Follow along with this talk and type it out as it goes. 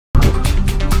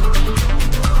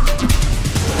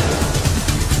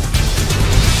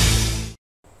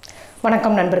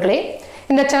வணக்கம் நண்பர்களே,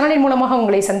 இந்த சேனலின் மூலமாக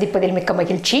உங்களை சந்திப்பதில் மிக்க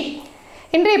மகிழ்ச்சி.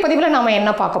 இன்றைய பதிவில் நாம்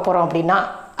என்ன பார்க்க போகிறோம் அப்படின்னா,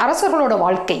 அரசர்களோட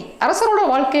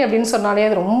வாழ்க்கை அப்படின்னு சொன்னாலே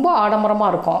அது ரொம்ப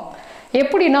ஆடம்பரமாக இருக்கும்.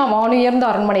 எப்படின்னா, வானுயர்ந்த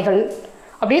அரண்மனைகள்,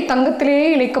 அப்படியே தங்கத்திலே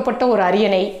இழைக்கப்பட்ட ஒரு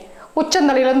அரியணை,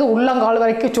 உச்சந்தலையிலேருந்து உள்ளங்கால்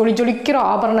வரைக்கும் ஜொலிக்கிற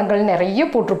ஆபரணங்கள் நிறைய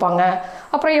போட்டிருப்பாங்க.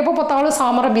 அப்புறம் எப்போ பார்த்தாலும்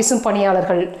சாமர வீசும்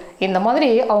பணியாளர்கள். இந்த மாதிரி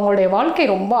அவங்களுடைய வாழ்க்கை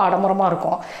ரொம்ப ஆடம்பரமாக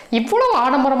இருக்கும். இவ்வளோ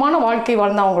ஆடம்பரமான வாழ்க்கை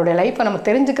வாழ்ந்த அவங்களுடைய லைஃப்பை நம்ம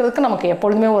தெரிஞ்சுக்கிறதுக்கு நமக்கு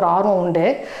எப்பொழுதுமே ஒரு ஆர்வம் உண்டு.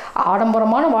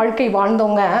 ஆடம்பரமான வாழ்க்கை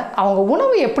வாழ்ந்தவங்க அவங்க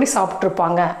உணவு எப்படி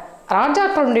சாப்பிட்ருப்பாங்க,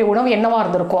 ராஜாக்களுடைய உணவு என்னவாக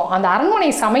இருந்திருக்கும், அந்த அரண்மனை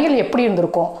சமையல் எப்படி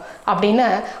இருந்திருக்கும் அப்படின்னு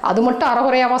அது மட்டும்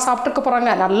அறகுறையாவாக சாப்பிட்டுக்க போகிறாங்க.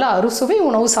 நல்ல அறுசுவை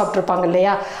உணவு சாப்பிட்ருப்பாங்க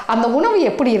இல்லையா? அந்த உணவு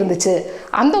எப்படி இருந்துச்சு,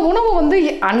 அந்த உணவு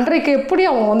அன்றைக்கு எப்படி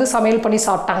அவங்க சமையல் பண்ணி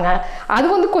சாப்பிட்டாங்க,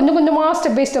 அது கொஞ்சம் கொஞ்சமாக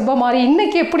ஸ்டெப் பை ஸ்டெப்பாக மாறி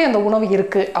இன்றைக்கி எப்படி அந்த உணவு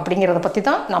இருக்குது அப்படிங்கிறத பற்றி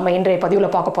தான் நம்ம இன்றைய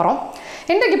பதிவில் பார்க்க போகிறோம்.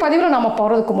 இன்றைக்கு பதிவில் நம்ம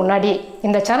போகிறதுக்கு முன்னாடி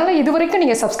இந்த சேனலை இது வரைக்கும்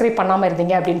நீங்கள் சப்ஸ்கிரைப் பண்ணாமல்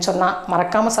இருந்தீங்க அப்படின்னு சொன்னால்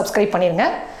மறக்காமல் சப்ஸ்கிரைப் பண்ணிடுங்க,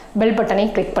 பெல்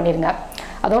பட்டனையும் கிளிக் பண்ணிடுங்க.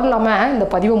 அதோடு இல்லாமல் இந்த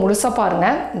பதிவை முழுசாக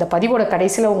பாருங்கள். இந்த பதிவோட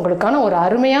கடைசியில் உங்களுக்கான ஒரு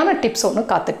அருமையான டிப்ஸ் ஒன்று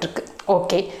காத்துட்ருக்கு.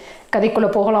 ஓகே, கதைக்குள்ளே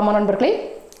போகலாமா நண்பர்களே?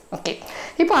 ஓகே,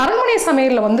 இப்போ அரண்மனை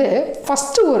சமையலில்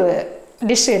ஃபஸ்ட்டு ஒரு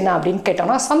டிஷ் என்ன அப்படின்னு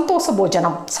கேட்டோம்னா சந்தோஷ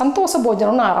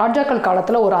போஜனம்னு ராஜாக்கள்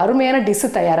காலத்தில் ஒரு அருமையான டிஷ்ஷு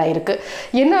தயாராகிருக்கு.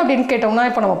 என்ன அப்படின்னு கேட்டோம்னா,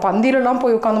 இப்போ நம்ம பந்திலெலாம்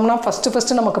போய் உட்காந்தோம்னா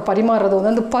ஃபஸ்ட்டு நமக்கு பரிமாறுறது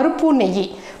அந்த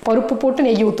பருப்பு போட்டு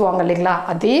நெய் ஊற்றுவாங்க இல்லைங்களா?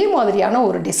 அதே மாதிரியான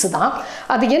ஒரு டிஷ்ஷு தான்.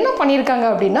 அது என்ன பண்ணியிருக்காங்க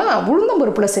அப்படின்னா,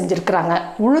 உளுந்தம்பருப்பில் செஞ்சுருக்கிறாங்க.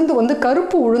 உளுந்து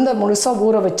கருப்பு உளுந்தை முழுசாக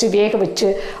ஊற வச்சு வேக வச்சு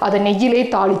அதை நெய்யிலே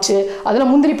தாளித்து அதில்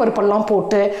முந்திரி பருப்பெல்லாம்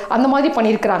போட்டு அந்த மாதிரி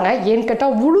பண்ணியிருக்கிறாங்க. ஏன்னு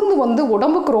கேட்டால் உளுந்து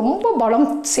உடம்புக்கு ரொம்ப பலம்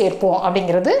சேர்ப்போம்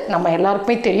அப்படிங்கிறது நம்ம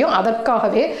எல்லாருக்குமே தெரியும்.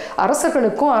 அதற்காகவே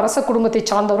அரசர்களுக்கும் அரச குடும்பத்தை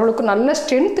சார்ந்தவர்களுக்கும் நல்ல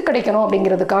ஸ்ட்ரென்த் கிடைக்கணும்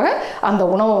அப்படிங்கிறதுக்காக அந்த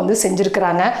உணவை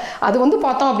செஞ்சுருக்கிறாங்க. அது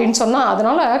பார்த்தோம் அப்படின்னு சொன்னால்,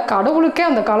 அதனால் கடவுளுக்கே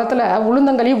அந்த காலத்தில்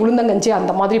உளுந்தங்கஞ்சி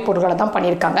அந்த மாதிரி பொருட்களை தான்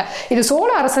பண்ணியிருக்காங்க. இது சோழ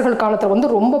அரசர்கள்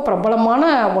காலத்தில் ரொம்ப பிரபலமான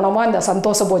உணவாக இந்த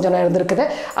சந்தோஷ போஜனம் இருந்திருக்குது.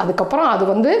 அதுக்கப்புறம்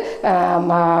அது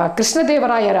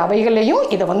கிருஷ்ணதேவராயர் அவைகளையும்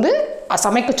இதை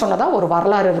சமைக்க சொன்னதாக ஒரு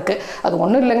வரலாறு இருக்குது. அது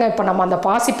ஒன்றும் இல்லைங்க, இப்போ நம்ம அந்த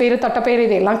பாசிப்பயிறு தட்டைப்பயிறு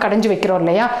இதையெல்லாம் கடைஞ்சி வைக்கிறோம்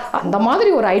இல்லையா? அந்த மாதிரி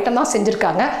ஒரு ஐட்டம் தான்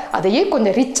செஞ்சுருக்காங்க. அதையே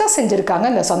கொஞ்சம் ரிச்சாக செஞ்சுருக்காங்க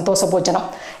இந்த சந்தோஷ போஜனம்.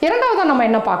 இரண்டாவதாக நம்ம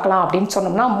என்ன பார்க்கலாம் அப்படின்னு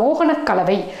சொன்னோம்னா,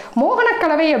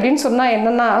 மோகனக்கலவை அப்படின்னு சொன்னால்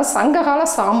என்னென்னா, சங்ககால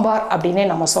சாம்பார் அப்படின்னே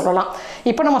நம்ம சொல்லலாம்.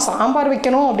 இப்போ நம்ம சாம்பார்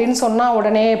வைக்கணும் அப்படின்னு சொன்னால்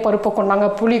உடனே பருப்பை கொண்டாங்க,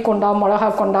 புளி கொண்டா, மிளகா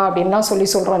கொண்டா அப்படின்லாம்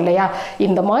சொல்கிறோம் இல்லையா?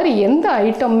 இந்த மாதிரி எந்த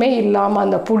ஐட்டமுமே இல்லாமல்,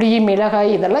 அந்த புளி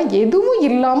மிளகாய் இதெல்லாம் எதுவும்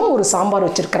இல்லாமல் ஒரு சாம்பார்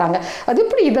வச்சுருக்கிறாங்க. அது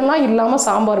எப்படி இதெல்லாம் இல்லாமல்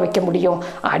சாம்பார் வைக்க முடியும்?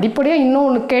 அடிப்படையாக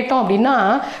இன்னொன்று கேட்டோம் அப்படின்னா,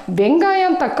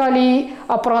 வெங்காயம், தக்காளி,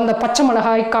 அப்புறம் அந்த பச்சை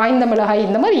மிளகாய், காய்ந்த மிளகாய்,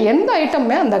 இந்த மாதிரி எந்த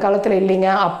ஐட்டமுமே அந்த காலத்தில் இல்லைங்க.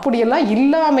 அப்படியெல்லாம்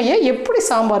இல்லாமையே எப்படி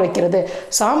சாம்பார் வைக்கிறது?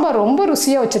 சாம்பார் ரொம்ப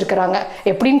ருசியாக வச்சுருக்கிறாங்க.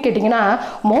 எப்படின்னு கேட்டிங்கன்னா,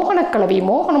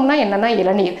 மோகனம்னா என்னென்னா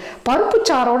இளநீர். பருப்பு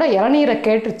சாரோட இளநீரை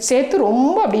சேர்த்து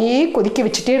ரொம்ப அப்படியே கொதிக்க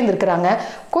வச்சுட்டே இருந்திருக்கிறாங்க.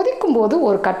 கொதிக்கும்போது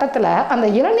ஒரு கட்டத்தில் அந்த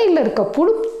இளநீரில் இருக்க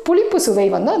புளிப்பு சுவை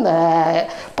அந்த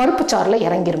பருப்பு சாறில்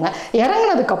இறங்கிருங்க.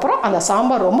 இறங்கினதுக்கப்புறம் அந்த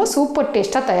சாம்பார் ரொம்ப சூப்பர்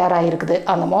டேஸ்ட்டாக தயாராகிருக்குது.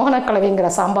 அந்த மோகனக்கலவைங்கிற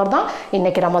சாம்பார் தான்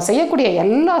இன்றைக்கி நம்ம செய்யக்கூடிய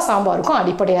எல்லா சாம்பாருக்கும்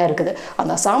அடிப்படையாக இருக்குது.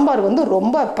 அந்த சாம்பார்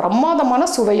ரொம்ப பிரமாதமான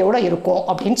சுவையோடு இருக்கும்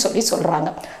அப்படின்னு சொல்கிறாங்க.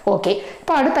 ஓகே,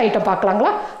 இப்போ அடுத்த ஐட்டம்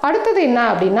பார்க்கலாங்களா? அடுத்தது என்ன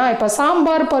அப்படின்னா, இப்போ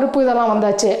சாம்பார் பருப்பு இதெல்லாம்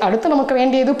வந்தாச்சு. அடுத்து நமக்கு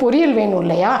வேண்டியது பொரியல் வேணும்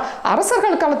இல்லையா?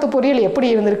 அரசர்கள் காலத்து பொரியல் எப்படி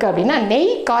இருந்திருக்கு அப்படின்னா,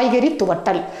 நெய் காய்கறி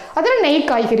துவட்டல். அதில் நெய்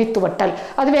காய்கறி துவட்டல்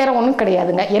அது வேற ஒன்றும்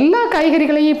கிடையாதுங்க. எல்லா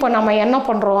காய்கறிகளையும் இப்போ நம்ம என்ன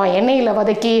பண்ணுறோம், எண்ணெயில்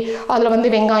வதக்கி அதில்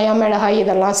வெங்காயம், மிளகாய்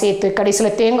இதெல்லாம் சேர்த்து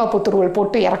கடைசியில் தேங்காய் பூத்துருவல்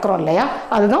போட்டு இறக்குறோம் இல்லையா?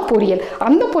 அதுதான் பொரியல்.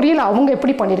 அந்த பொரியல் அவங்க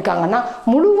எப்படி பண்ணியிருக்காங்கன்னா,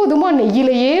 முழுவதுமாக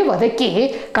நெய்யிலேயே வதக்கி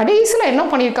கடைசியில் என்ன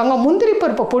பண்ணியிருக்காங்க, முந்திரி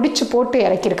பருப்பை பொடிச்சு போட்டு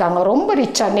இறக்கியிருக்காங்க. ரொம்ப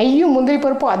ரிச்சாக நெய்யும் முந்திரி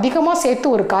பருப்பும் அதிகமாக சேர்த்து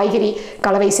ஒரு காய்கறி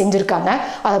கலவை செஞ்சுருக்காங்க.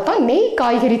 அதைத்தான் நெய்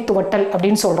காய்கறி துவட்டல்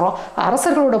அப்படின்னு சொல்கிறோம்.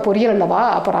 அரசர்களோட பொரியல் அல்லவா,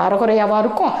 அப்புறம் அறகுறையாவாக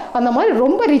இருக்கும். அந்த மாதிரி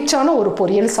ரொம்ப ரிச்சான ஒரு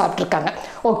பொரியல் சாப்பிட்ருக்காங்க.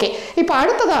 ஓகே, இப்போ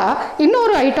அடுத்ததாக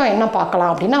இன்னொரு ஐட்டம் என்ன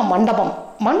பார்க்கலாம் அப்படின்னா, மண்டபம்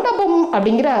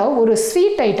அப்படிங்கிற ஒரு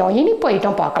ஸ்வீட் ஐட்டம், இனிப்பு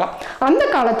ஐட்டம் பார்க்கலாம். அந்த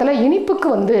காலத்தில்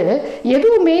இனிப்புக்கு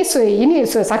எதுவுமே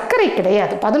சர்க்கரை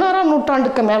கிடையாது. 16ஆம்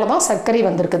நூற்றாண்டுக்கு மேலே தான் சர்க்கரை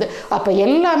வந்திருக்குது. அப்போ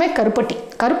எல்லாமே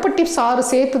கருப்பட்டி சாறு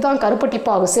சேர்த்து தான், கருப்பட்டி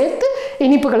பாகு சேர்த்து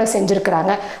இனிப்புகளை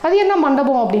செஞ்சுருக்கிறாங்க. அது என்ன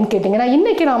மண்டபம் அப்படின்னு கேட்டிங்கன்னா,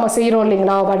 இன்றைக்கி நாம் செய்கிறோம்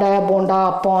இல்லைங்களா, வடை, போண்டா,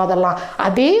 அப்பம், அதெல்லாம்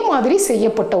அதே மாதிரி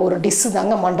செய்யப்பட்ட ஒரு டிஷ்ஷு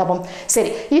தாங்க மண்டபம்.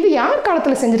 சரி, இது யார்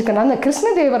காலத்தில் செஞ்சுருக்கேன்னா, இந்த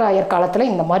கிருஷ்ணதேவராயர் காலத்தில்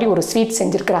இந்த மாதிரி ஒரு ஸ்வீட்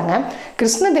செஞ்சுருக்கிறாங்க.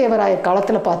 கிருஷ்ணதேவராயர் காலத்தில்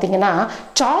காலத்தில் பார்த்தீங்கன்னா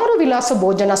சாரு விலாச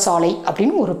போஜன சாலை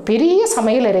அப்படின்னு ஒரு பெரிய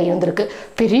சமையலறை இருந்திருக்கு,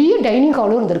 பெரிய டைனிங்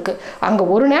ஹாலும் இருந்திருக்கு. அங்கே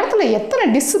ஒரு நேரத்தில் எத்தனை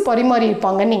டிஷ்ஷு பரிமாறி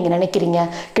இருப்பாங்கன்னு நீங்கள் நினைக்கிறீங்க?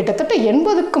 கிட்டத்தட்ட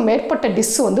 80க்கும் மேற்பட்ட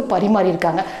டிஷ்ஷு வந்து பரிமாறி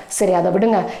இருக்காங்க. சரி, அதை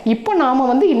விடுங்க. இப்போ நாம்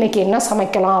வந்து இன்றைக்கி என்ன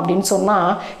சமைக்கலாம் அப்படின்னு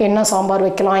சொன்னால், என்ன சாம்பார்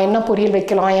வைக்கலாம், என்ன பொரியல்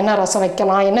வைக்கலாம், என்ன ரசம்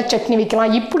வைக்கலாம், என்ன சட்னி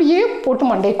வைக்கலாம், இப்படியே போட்டு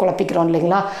மண்டையை குழப்பிக்கிறோம்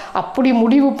இல்லைங்களா? அப்படி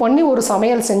முடிவு பண்ணி ஒரு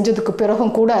சமையல் செஞ்சதுக்கு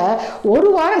பிறகும் கூட ஒரு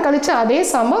வாரம் கழித்து அதே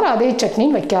சாம்பார் அதே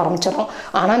சட்னின்னு வைக்க ஆரம்பிச்சிடறோம்.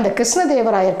 ஆனால் இந்த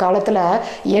கிருஷ்ணதேவராயர் காலத்தில்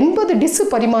 80 டிஷ்ஷு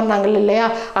பரிமாறினாங்க இல்லையா?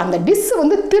 அந்த டிஷ்ஷு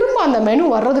வந்து திரும்ப அந்த மெனு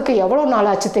வர்றதுக்கு எவ்வளோ நாள்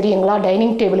ஆச்சு தெரியுங்களா?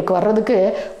 டைனிங் டேபிளுக்கு வர்றதுக்கு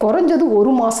குறைஞ்சது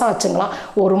 1 மாதம் ஆச்சுங்களாம்.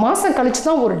 1 மாதம் கழித்து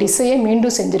தான் ஒரு டிஷ்ஷையே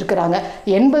மீண்டும் செஞ்சுருக்கிறாங்க.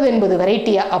 80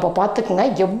 வெரைட்டியாக. அப்போ பார்த்துக்குங்க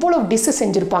எவ்வளோ டிஷ்ஷு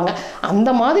செஞ்சுருப்பாங்க. அந்த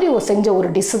மாதிரி செஞ்ச ஒரு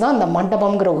டிஷ்ஷு தான் இந்த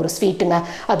மண்டபம்ங்கிற ஒரு ஸ்வீட்டுங்க.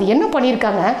 அது என்ன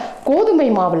பண்ணியிருக்காங்க, கோதுமை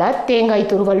மாவில் தேங்காய்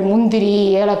துருவல், முந்திரி,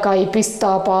 ஏலக்காய்,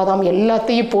 பிஸ்தா, பாதாம்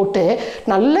எல்லாத்தையும் போட்டு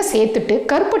நல்லா சேர்த்துட்டு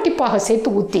கருப்பட்டிப்பாக சேர்த்து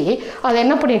ஊற்றி அதை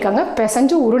என்ன பண்ணியிருக்காங்க,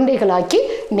 பிசைஞ்சு உருண்டைகளாக்கி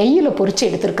நெய்யில் பொரித்து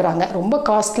எடுத்துருக்குறாங்க. ரொம்ப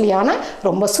காஸ்ட்லியான,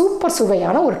 ரொம்ப சூப்பர்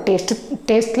சுவையான ஒரு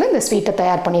டேஸ்ட்டில் இந்த ஸ்வீட்டை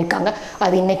தயார் பண்ணியிருக்காங்க.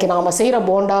 அது இன்றைக்கி நாம் செய்கிற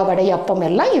போண்டா, வடை, அப்பம்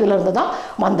எல்லாம் இதிலிருந்து தான்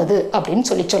வந்தது அப்படின்னு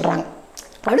சொல்கிறாங்க.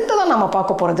 அடுத்ததான் நம்ம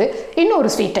பார்க்க போகிறது இன்னொரு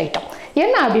ஸ்வீட் ஐட்டம்.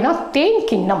 என்ன அப்படின்னா தேன்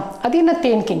கிண்ணம். அது என்ன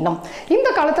தேன் கிண்ணம்? இந்த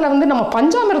காலத்தில் வந்து நம்ம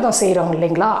பஞ்சாமிர்தம் செய்கிறோம்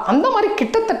இல்லைங்களா? அந்த மாதிரி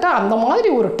கிட்டத்தட்ட அந்த மாதிரி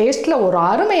ஒரு டேஸ்ட்டில் ஒரு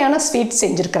அருமையான ஸ்வீட்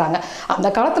செஞ்சுருக்கிறாங்க. அந்த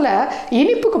காலத்தில்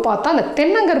இனிப்புக்கு பார்த்தா அந்த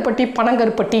தென்னங்கருப்பட்டி,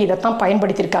 பனங்கருப்பட்டி இதைத்தான்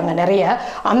பயன்படுத்தியிருக்காங்க நிறைய.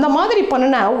 அந்த மாதிரி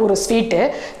பண்ணின ஒரு ஸ்வீட்டு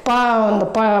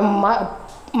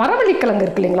மரவள்ளிக்கிழங்கு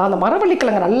இருக்கு இல்லைங்களா? அந்த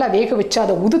மரவள்ளிக்கிழங்கு நல்லா வேக வச்சு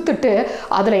அதை உதுத்துட்டு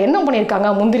அதில் என்ன பண்ணியிருக்காங்க,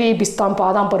 முந்திரி, பிஸ்தாம்,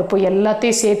 பாதாம் பருப்பு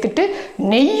எல்லாத்தையும் சேர்த்துட்டு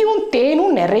நெய்யும்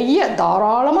தேனும் நிறைய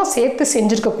தாராளமாக சேர்த்து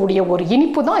செஞ்சுருக்கக்கூடிய ஒரு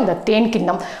இனிப்பு தான் இந்த தேன்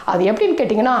கிண்ணம். அது எப்படின்னு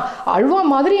கேட்டிங்கன்னா, அல்வா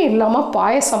மாதிரியும் இல்லாமல்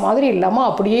பாயசம் மாதிரி இல்லாமல்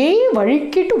அப்படியே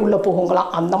வழுக்கிட்டு உள்ளே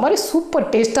போகுங்களாம். அந்த மாதிரி சூப்பர்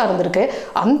டேஸ்ட்டாக இருந்திருக்கு.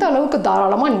 அந்த அளவுக்கு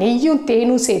தாராளமாக நெய்யும்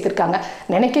தேனும் சேர்த்துருக்காங்க.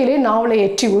 நினைக்கையிலே நாவலை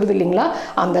எச்சி ஊறுது இல்லைங்களா?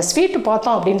 அந்த ஸ்வீட்டு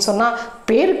பார்த்தோம் அப்படின்னு சொன்னால்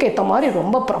பேருக்கு ஏற்ற மாதிரி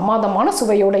ரொம்ப பிரமாதமான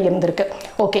சுவையோடு இருந்திருக்கு.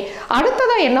 ஓகே,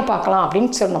 அடுத்ததாக என்ன பார்க்கலாம்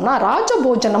அப்படின்னு சொன்னோம்னா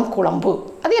ராஜபோஜனம் குழம்பு.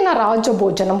 அது என்ன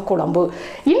ராஜபோஜனம் குழம்பு?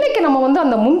 இன்றைக்கி நம்ம வந்து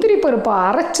அந்த முந்திரி பருப்பை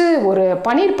அரைச்சி ஒரு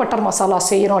பன்னீர் பட்டர் மசாலா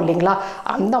செய்கிறோம் இல்லைங்களா?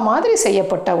 அந்த மாதிரி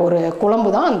செய்யப்பட்ட ஒரு குழம்பு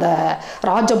தான் அந்த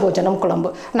ராஜபோஜனம்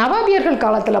குழம்பு. நவாபியர்கள்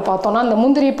காலத்தில் பார்த்தோன்னா அந்த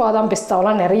முந்திரி, பாதாம்,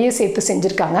 பிஸ்தாவெலாம் நிறைய சேர்த்து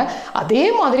செஞ்சுருக்காங்க. அதே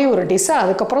மாதிரி ஒரு டிஷ்ஷை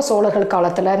அதுக்கப்புறம் சோழர்கள்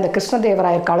காலத்தில், இந்த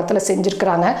கிருஷ்ணதேவராயர் காலத்தில்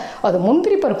செஞ்சுருக்கிறாங்க. அது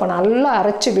முந்திரி பருப்பை நல்லா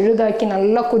அரைச்சி விழுதாக்கி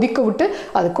நல்லா கொதிக்க விட்டு,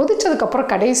 அது கொதித்ததுக்கப்புறம்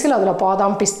கடைசியில் அதில்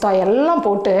பாதாம், பிஸ்தா எல்லாம்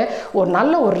போட்டு ஒரு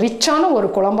நல்ல ஒரு ரிச்சான ஒரு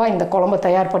குழம்பாக இந்த குழம்பை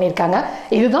தயார் பண்ணியிருக்காங்க.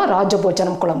 இதுதான்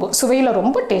ராஜபோஜனம் குழம்பு. சுவையில்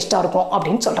ரொம்ப டேஸ்ட்டாக இருக்கும்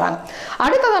அப்படின்னு சொல்கிறாங்க.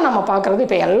 அடுத்ததான் நம்ம பார்க்குறது,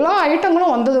 இப்போ எல்லா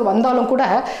ஐட்டங்களும் வந்தாலும் கூட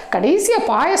கடைசியாக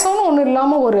பாயசம்னு ஒன்றும்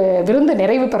இல்லாமல் ஒரு விருந்து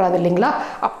நிறைவு பெறாது இல்லைங்களா?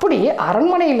 அப்படி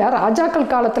அரண்மனையில்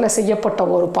ராஜாக்கள் காலத்தில் செய்யப்பட்ட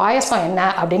ஒரு பாயசம் என்ன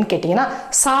அப்படின்னு கேட்டிங்கன்னா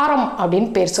சாரம் அப்படின்னு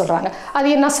பேர் சொல்கிறாங்க. அது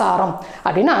என்ன சாரம்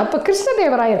அப்படின்னா, இப்போ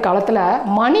கிருஷ்ணதேவராயர் காலத்தில்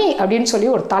மணி அப்படின்னு சொல்லி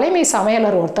ஒரு தலைமை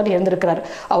சமையலர் ஒருத்தர் இருந்திருக்கிறார்.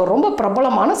 அவர் ரொம்ப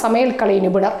பிரபலமான சமையல் கலை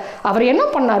நிபுணர். அவர் என்ன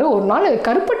பண்ணார், ஒரு நாள்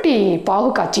கருப்பட்டி பாகு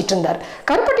காய்ச்சிட்டு இருந்தார்.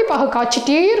 கருப்பட்டி பாகு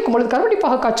காய்ச்சிட்டே இருக்கும்பொழுது, கருப்பட்டி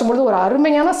பாகு காய்ச்சும் பொழுது ஒரு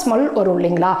அருமையான ஸ்மெல் வரும்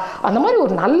இல்லைங்களா? அந்த மாதிரி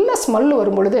ஒரு நல்ல ஸ்மெல்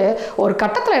வரும் பொழுது ஒரு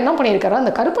கட்டத்தில் என்ன பண்ணியிருக்காரு,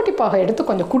 அந்த கருப்பட்டி பாகை எடுத்து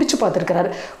கொஞ்சம் குடிச்சு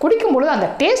பார்த்துருக்கிறாரு. குடிக்கும் பொழுது அந்த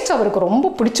டேஸ்ட் அவருக்கு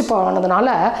ரொம்ப பிடிச்சி போனதுனால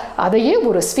அதையே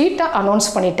ஒரு ஸ்வீட்டாக அனௌன்ஸ்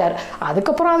பண்ணிட்டார்.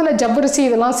 அதுக்கப்புறம் அதில் ஜவ்வரிசி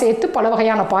இதெல்லாம் சேர்த்து பல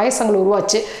வகையான பாயசங்கள்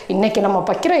உருவாச்சு. இன்றைக்கி நம்ம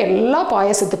வைக்கிற எல்லா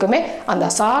பாயசத்துக்குமே அந்த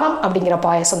சாரம் அப்படிங்கிற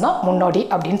பாயசம் தான் முன்னோடி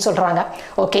அப்படின்னு சொல்கிறாங்க.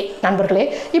 ஓகே நண்பர்களே,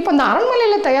 இப்போ இந்த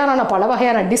அரண்மனையில் தயாரான பல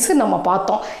வகையான டிஷ்ஷு நம்ம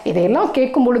பார்த்தோம். இதையெல்லாம்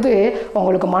கேட்கும் பொழுது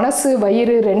உங்களுக்கு மனசு,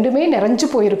 வயிறு ரெண்டுமே நிறைஞ்சு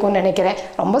போயிருக்கும்னு நினைக்கிறேன்.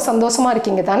 ரொம்ப சந்தோஷமாக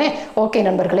இருக்கீங்க தானே? ஓகே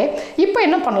நண்பர்களே, இப்போ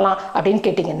என்ன பண்ணலாம் அப்படின்னு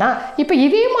கேட்டிங்கன்னா, இப்போ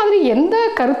இதே மாதிரி எந்த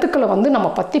கருத்துக்களை வந்து நம்ம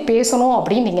பற்றி பேசணும்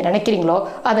அப்படின்னு நீங்கள் நினைக்கிறீங்களோ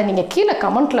அதை நீங்கள் கீழே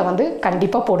கமெண்ட்டில் வந்து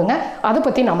கண்டிப்பாக போடுங்க. அதை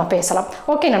பற்றி நம்ம பேசலாம்.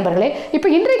 ஓகே நண்பர்களே, இப்போ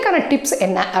இன்றைக்கான டிப்ஸ்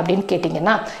என்ன அப்படின்னு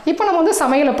கேட்டிங்கன்னா, இப்போ நம்ம வந்து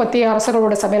சமையலை பற்றி,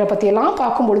 அரசர்களோட சமையலை பற்றி எல்லாம்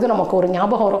பார்க்கும்பொழுது நமக்கு ஒரு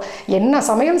ஞாபகம் வரும். என்ன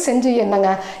சமையல் செஞ்சு என்னங்க,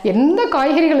 எந்த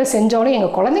காய்கறிகளை செஞ்சாலும்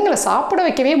எங்கள் குழந்தைங்களை சாப்பிட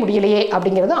வைக்கவே முடியலையே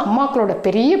அப்படிங்கிறது அம்மாக்களோட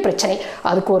பெரிய பிரச்சனை.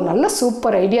 அதுக்கு ஒரு நல்ல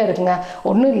சூப்பர் ஐடியா இருக்குங்க.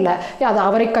 ஒன்றும் இல்லை, அது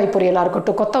அவரைக்காய் பொரியலாக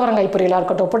இருக்கட்டும், கொத்தவரங்காய் பொரியலாக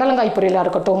இருக்கட்டும், புடலங்காய் பொரியலாக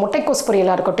இருக்கட்டும், முட்டைக்கோஸ்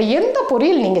பொரியலாக இருக்கட்டும், எந்த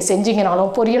பொரியல் நீங்கள்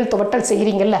செஞ்சீங்கனாலும், பொரியல் துவட்டல்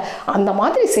செய்கிறீங்கல்ல, அந்த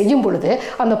மாதிரி செய்யும் பொழுது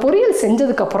அந்த பொரியல்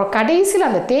செஞ்சதுக்கப்புறம் கடைசியில்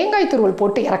அந்த தேங்காய் துருவல்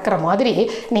போட்டு இறக்குற மாதிரி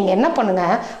நீங்கள் என்ன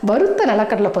பண்ணுங்கள், வறுத்த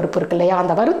நிலக்கடலை பருப்பு இருக்கு இல்லையா,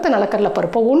 அந்த வறுத்த நிலக்கடலை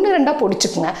பருப்பை 1-2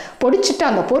 பொடிச்சுக்குங்க. பொடிச்சுட்டு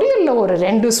அந்த பொரியலில் ஒரு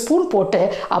 2 ஸ்பூன் போட்டு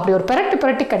அப்படி ஒரு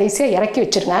பிரட்டி கடைசியாக இறக்கி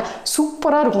வச்சுருங்க.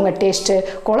 சூப்பராக இருக்குங்க டேஸ்ட்டு.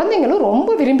 குழந்தைங்களும் ரொம்ப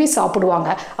விரும்பி சாப்பிடுவாங்க.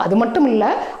 அது மட்டும் இல்லை,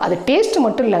 அது டேஸ்ட்டு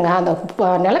மட்டும் இல்லைங்க, அந்த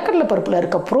நிலக்கடலை பருப்பில்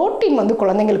இருக்க புரோட்டீன் வந்து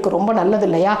குழந்தைங்களுக்கு ரொம்ப நல்லது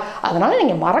இல்லையா? அதனால்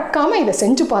நீங்கள் மறக்காமல் இதை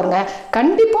செஞ்சு பாருங்கள்.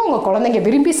 கண்டிப்பாக உங்கள் குழந்தைங்க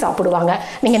விரும்பி சாப்பிடுவாங்க.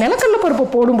 நீங்கள் நிலக்கடலை பருப்பு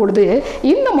போடும் பொழுது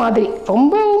இந்த மாதிரி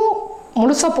ரொம்பவும்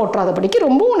முழுசாக போட்டுறாதபடிக்கு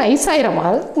ரொம்பவும் நைஸாயிரமா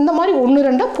இந்த மாதிரி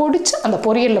 1-2 பொடிச்சு அந்த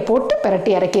பொரியலில் போட்டு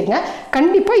பிரட்டி இறக்கிடுங்க.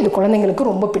 கண்டிப்பாக இது குழந்தைங்களுக்கு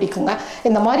ரொம்ப பிடிக்குங்க.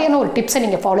 இந்த மாதிரியான ஒரு டிப்ஸை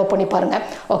நீங்கள் ஃபாலோ பண்ணி பாருங்கள்.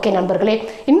 ஓகே நண்பர்களே,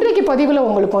 இன்றைக்கு பதிவில்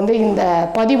உங்களுக்கு வந்து இந்த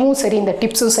பதிவும் சரி இந்த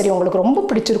டிப்ஸும் சரி உங்களுக்கு ரொம்ப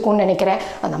பிடிச்சிருக்கும்னு நினைக்கிறேன்.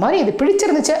 அந்த மாதிரி இது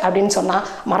பிடிச்சிருந்துச்சு அப்படின்னு சொன்னால்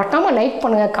மறக்காமல் லைக்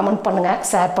பண்ணுங்கள், கமெண்ட் பண்ணுங்கள்,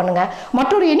 ஷேர் பண்ணுங்கள்.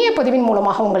 மற்றொரு இனிய பதிவின்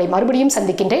மூலமாக உங்களை மறுபடியும்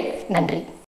சந்திக்கின்றேன். நன்றி.